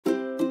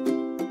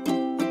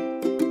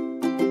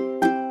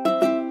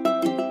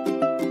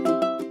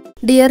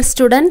Dear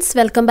students,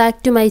 welcome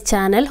back to my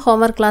channel.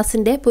 Homework class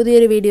inde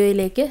pudhiyoru video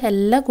ilekku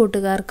ella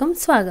kootukarkkum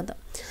swagatham.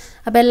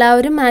 Appo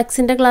ellavarum maths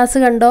inde class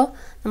kando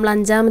nammal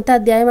 5ാമത്തെ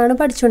അധ്യായമാണ്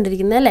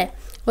പഠിച്ചുകൊണ്ടിരിക്കുന്നത് അല്ലേ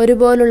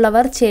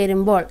ഒരുപോലുള്ളവർ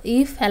ചേരുമ്പോൾ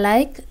if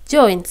alike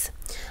joins.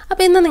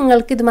 അപ്പോൾ ഇന്ന്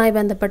നിങ്ങൾക്ക് ഇതുമായി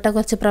ബന്ധപ്പെട്ട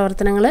കുറച്ച്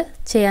പ്രവർത്തനങ്ങൾ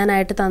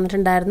ചെയ്യാനായിട്ട്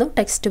തന്നിട്ടുണ്ടായിരുന്നു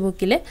ടെക്സ്റ്റ്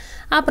ബുക്കിൽ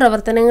ആ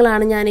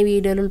പ്രവർത്തനങ്ങളാണ് ഞാൻ ഈ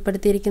വീഡിയോയിൽ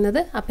ഉൾപ്പെടുത്തിയിരിക്കുന്നത്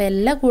അപ്പോൾ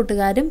എല്ലാ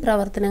കൂട്ടുകാരും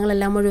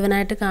പ്രവർത്തനങ്ങളെല്ലാം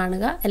മുഴുവനായിട്ട്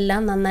കാണുക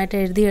എല്ലാം നന്നായിട്ട്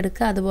എഴുതി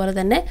എടുക്കുക അതുപോലെ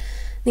തന്നെ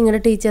നിങ്ങളുടെ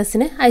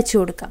ടീച്ചേഴ്സിന് അയച്ചു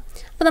കൊടുക്കാം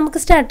അപ്പോൾ നമുക്ക്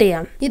സ്റ്റാർട്ട്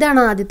ചെയ്യാം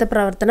ഇതാണ് ആദ്യത്തെ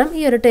പ്രവർത്തനം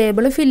ഈ ഒരു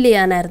ടേബിൾ ഫിൽ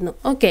ചെയ്യാനായിരുന്നു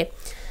ഓക്കേ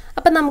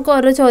അപ്പോൾ നമുക്ക്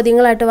ഓരോ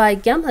ചോദ്യങ്ങളായിട്ട്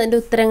വായിക്കാം അതിന്റെ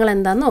ഉത്തരങ്ങൾ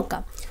എന്താണെന്ന്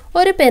നോക്കാം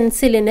ഒരു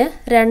പെൻസിലിന്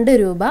 2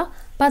 രൂപ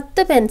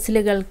 10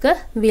 പെൻസിലുകൾക്ക്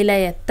വില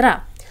എത്ര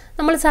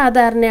നമ്മൾ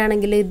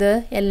സാധാരണയാണെങ്കിൽ ഇത്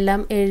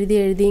എല്ലാം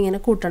എഴുതി ഇങ്ങനെ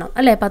കൂട്ടണം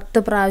അല്ലേ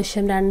 10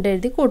 പ്രാവശ്യം 2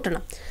 എഴുതി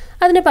കൂട്ടണം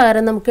അതിന്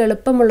പകരം നമുക്ക്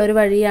എളുപ്പമുള്ള ഒരു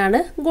വഴിയാണ്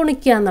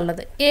ഗുണിക്കുക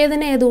എന്നുള്ളത്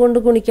ഏതിനെ ഏതുകൊണ്ട്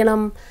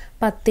ഗുണിക്കണം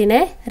 10നെ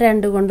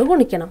 2 കൊണ്ട്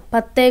ഗുണിക്കണം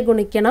 10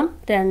 ഗുണിക്കണം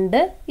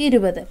 2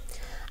 20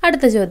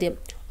 അടുത്ത ചോദ്യം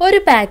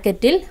ഒരു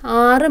പാക്കറ്റിൽ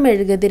 6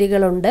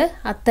 മെഴുകുതിരികളുണ്ട്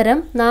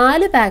അത്തരം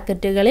 4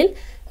 പാക്കറ്റുകളിൽ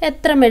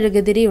എത്ര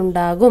മെഴുകുതിരി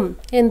ഉണ്ടാകും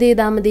എന്ത്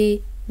ചെയ്താൽ മതി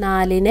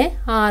 4നെ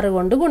 6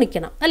 കൊണ്ട്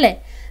ഗുണിക്കണം അല്ലേ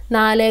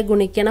 4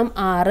 ഗുണിക്കണം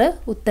 6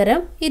 ഉത്തരം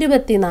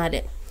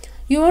 24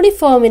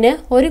 യൂണിഫോമിന്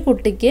ഒരു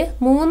കുട്ടിക്ക്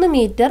 3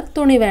 മീറ്റർ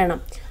തുണി വേണം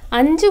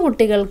 5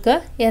 കുട്ടികൾക്ക്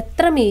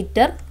എത്ര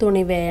മീറ്റർ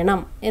തുണി വേണം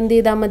എന്ത്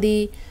ചെയ്താൽ മതി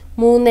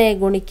 3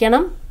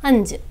 ഗുണിക്കണം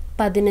 5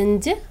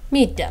 15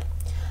 മീറ്റർ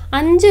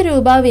 5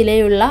 രൂപ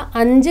വിലയുള്ള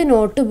 5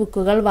 നോട്ട്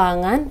ബുക്കുകൾ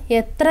വാങ്ങാൻ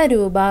എത്ര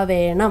രൂപ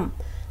വേണം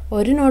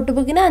ഒരു നോട്ട്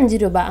ബുക്കിന്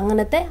 5 രൂപ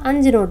അങ്ങനത്തെ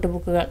 5 നോട്ട്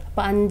ബുക്കുകൾ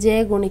അപ്പോൾ 5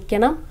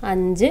 ഗുണിക്കണം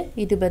 5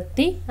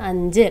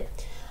 25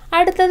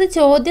 അടുത്തത്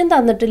ചോദ്യം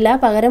തന്നിട്ടില്ല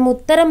പകരം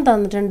ഉത്തരം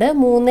തന്നിട്ടുണ്ട്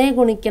 3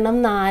 ഗുണിക്കണം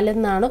 4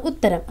 എന്നാണ്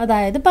ഉത്തരം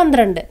അതായത്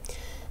 12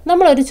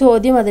 നമ്മൾ ഒരു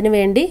ചോദ്യം അതിനു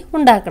വേണ്ടി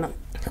ഉണ്ടാക്കണം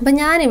അപ്പോൾ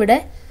ഞാൻ ഇവിടെ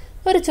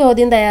ഒരു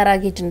ചോദ്യം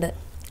തയ്യാറാക്കിയിട്ടുണ്ട്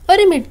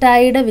ഒരു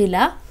മിഠായിയുടെ വില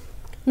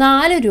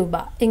 4 രൂപ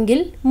എങ്കിൽ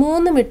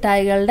 3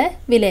 മിഠായികളുടെ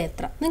വില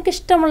എത്ര നിങ്ങൾക്ക്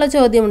ഇഷ്ടമുള്ള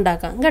ചോദ്യം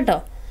ഉണ്ടാക്കാം കേട്ടോ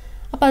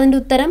അപ്പോൾ അതിന്റെ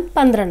ഉത്തരം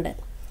 12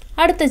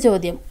 അടുത്ത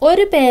ചോദ്യം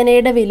ഒരു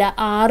പേനയുടെ വില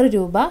 6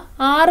 രൂപ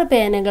 6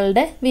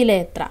 പേനകളുടെ വില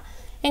എത്ര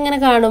എങ്ങനെ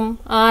കാണും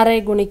 6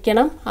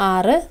 ഗുണിക്കണം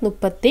 6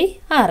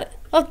 36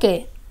 ഓക്കേ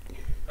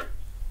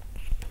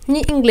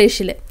ഇനി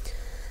ഇംഗ്ലീഷിൽ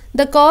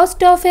The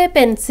cost of a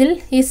pencil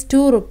is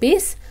 2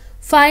 rupees.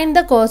 Find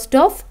the cost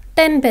of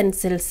 10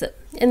 pencils.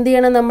 എന്ത്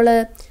ചെയ്യണം നമ്മൾ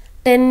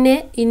 10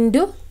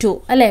 into 2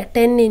 അല്ലേ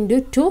 10 into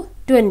 2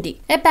 20.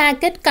 A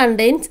packet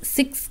contains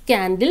 6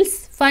 candles.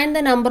 Find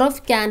the number of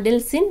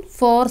candles in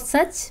 4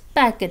 such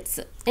packets.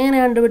 എങ്ങനെ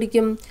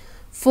കണ്ടുപിടിക്കും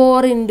 4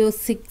 into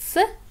 6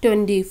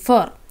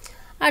 24.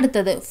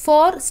 അടുത്തത്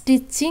for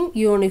stitching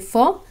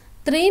uniform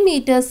 3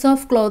 meters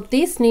of cloth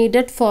is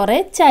needed for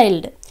a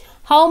child.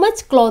 How much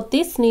cloth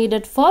is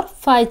needed for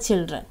 5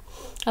 children?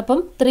 അപ്പം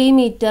 3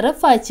 meter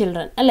 5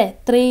 children അല്ലേ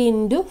 3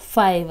 into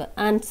 5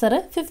 answer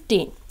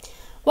 15.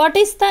 What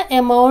is the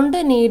amount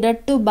needed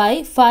to buy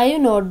 5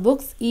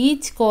 notebooks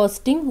each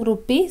costing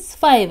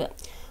 ₹5?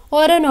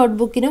 ഓരോ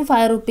നോട്ട്ബുക്കിനും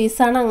 5 rupees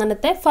ആണ്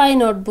അങ്ങനത്തെ 5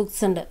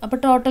 notebooks ഉണ്ട് അപ്പോൾ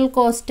total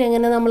cost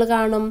എങ്ങനെ നമ്മൾ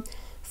കാണും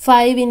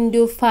 5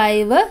 into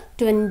 5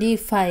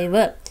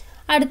 25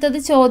 അടുത്തത്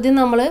ചോദ്യം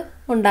നമ്മൾ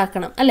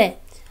ഉണ്ടാക്കണം അല്ലേ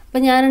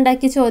അപ്പോൾ ഞാൻ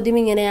ഉണ്ടാക്കിയ ചോദ്യം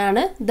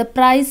ഇങ്ങനെയാണ് the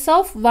price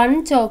of 1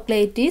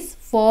 chocolate is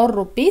 4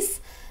 rupees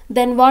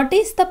then what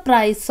is the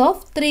price of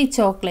 3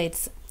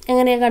 chocolates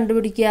എങ്ങനെയാ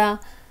കണ്ടുപിടിക്കുക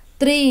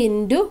 3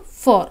 into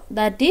 4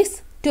 that is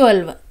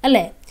 12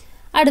 അല്ലേ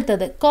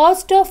അടുത്തത്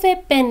cost of a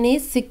pen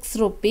is 6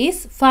 rupees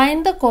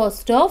find the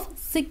cost of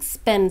 6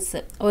 pens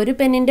ഒരു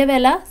പെന്നിന്റെ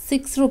വില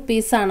 6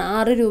 rupees ആണ്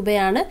 6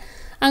 രൂപയാണ്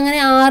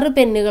അങ്ങനെ 6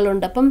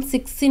 പെന്നുകളുണ്ട് അപ്പം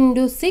 6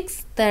 into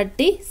 6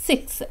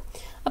 36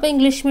 അപ്പോൾ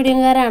ഇംഗ്ലീഷ്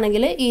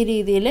മീഡിയംകാരാണെങ്കിൽ ഈ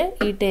രീതിയിൽ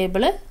ഈ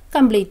ടേബിൾ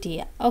കംപ്ലീറ്റ്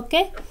ചെയ്യുക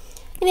ഓക്കേ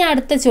ഇനി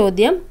അടുത്ത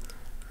ചോദ്യം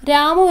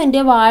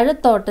രാമുവിൻ്റെ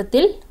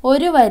വാഴത്തോട്ടത്തിൽ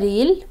ഒരു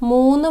വരിയിൽ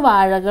 3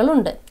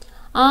 വാഴകളുണ്ട്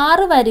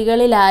 6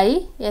 വരികളിലായി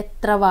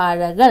എത്ര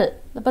വാഴകൾ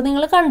അപ്പോൾ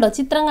നിങ്ങൾ കണ്ടോ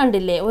ചിത്രം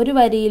കണ്ടില്ലേ ഒരു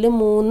വരിയിൽ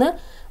 3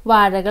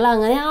 വാഴകൾ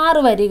അങ്ങനെ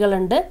 6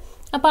 വരികളുണ്ട്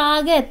അപ്പോൾ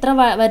ആകെ എത്ര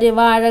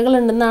വാഴകൾ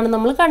ഉണ്ടെന്നാണ്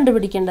നമ്മൾ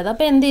കണ്ടുപിടിക്കേണ്ടത്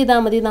അപ്പോൾ എന്ത്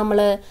ചെയ്താൽ മതി നമ്മൾ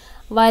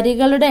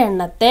വരികളുടെ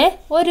എണ്ണത്തെ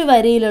ഒരു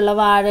വരിയിലുള്ള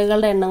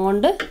വാഴകളുടെ എണ്ണം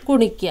കൊണ്ട്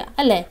ഗുണിക്കുക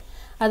അല്ലേ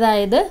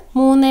അതായത്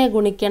 3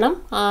 ഗുണിക്കണം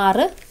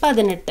 6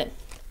 18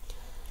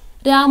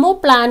 Ramu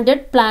planted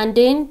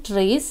plantain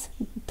trees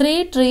 3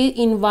 trees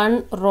in 1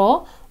 row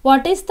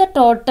what is the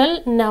total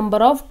number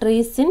of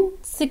trees in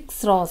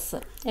 6 rows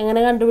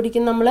എങ്ങനെ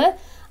കണ്ടുപിടിക്കും നമ്മൾ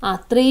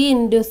 3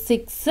 into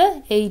 6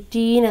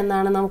 18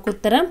 എന്നാണ് നമുക്ക്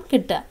ഉത്തരം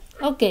കിട്ടുക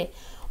ഓക്കേ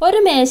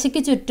ഒരു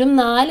മേശയ്ക്ക് ചുറ്റും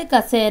 4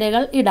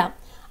 കസേരകൾ ഇടാം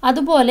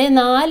അതുപോലെ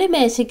 4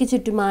 മേശയ്ക്ക്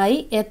ചുറ്റുമായി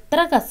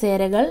എത്ര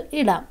കസേരകൾ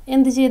ഇടാം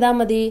എന്ത് ചെയ്താൽ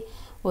മതി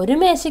ഒരു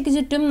മേശയ്ക്ക്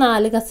ചുറ്റും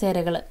 4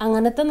 കസേരകൾ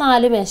അങ്ങനത്തെ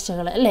 4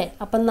 മേശകൾ അല്ലേ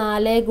അപ്പം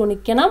 4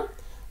 ഗുണിക്കണം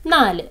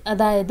 4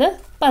 അതായത്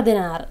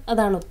 16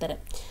 അതാണ് ഉത്തരം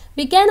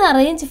We can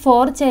arrange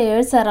 4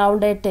 chairs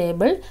around a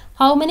table.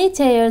 How many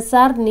chairs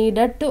are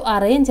needed to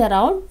arrange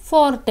around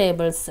 4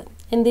 tables?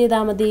 എന്ത്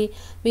ചെയ്താൽ മതി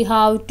We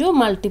have to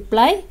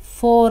multiply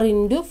 4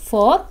 into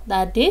 4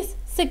 that is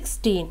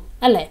 16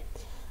 അല്ലേ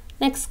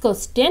Next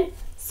question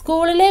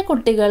സ്കൂളിലെ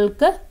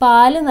കുട്ടികൾക്ക്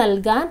പാല്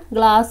നൽകാൻ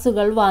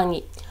ഗ്ലാസുകൾ വാങ്ങി.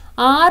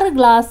 6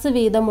 ഗ്ലാസ്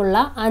വീതമുള്ള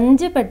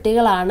 5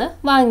 പെട്ടികളാണ്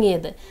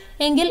വാങ്ങിയത്.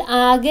 എങ്കിൽ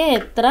ആകെ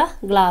എത്ര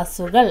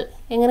ഗ്ലാസുകൾ?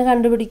 എങ്ങനെ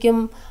കണ്ടുപിടിക്കും?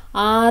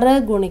 6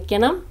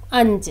 ഗുണിക്കണം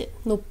 5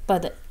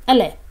 30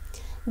 അല്ലേ?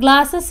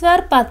 Glasses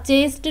were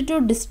purchased to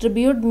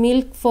distribute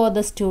milk for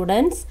the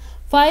students.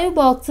 5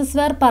 boxes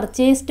were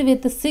purchased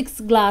with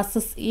 6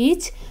 glasses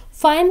each.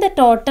 Find the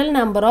total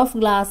number of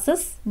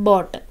glasses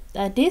bought.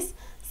 That is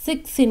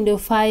 6 into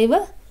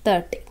 5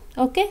 30.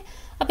 Okay,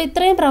 അപ്പോൾ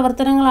ഇത്രയും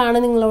പ്രവർത്തനങ്ങളാണ്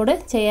നിങ്ങളോട്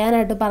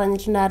ചെയ്യാനായിട്ട്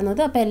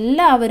പറഞ്ഞിട്ടുണ്ടായിരുന്നത്. അപ്പോൾ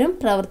എല്ലാവരും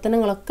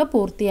പ്രവർത്തനങ്ങളൊക്കെ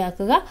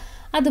പൂർത്തിയാക്കുക.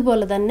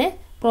 അതുപോലെ തന്നെ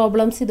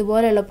പ്രോബ്ലംസ്,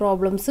 ഇതുപോലെയുള്ള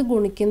പ്രോബ്ലംസ്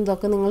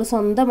ഗുണിക്കുന്നതൊക്കെ നിങ്ങൾ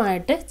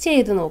സ്വന്തമായിട്ട്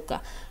ചെയ്ത്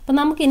നോക്കുക. അപ്പോൾ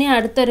നമുക്കിനി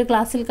അടുത്തൊരു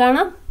ക്ലാസ്സിൽ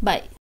കാണാം. ബൈ.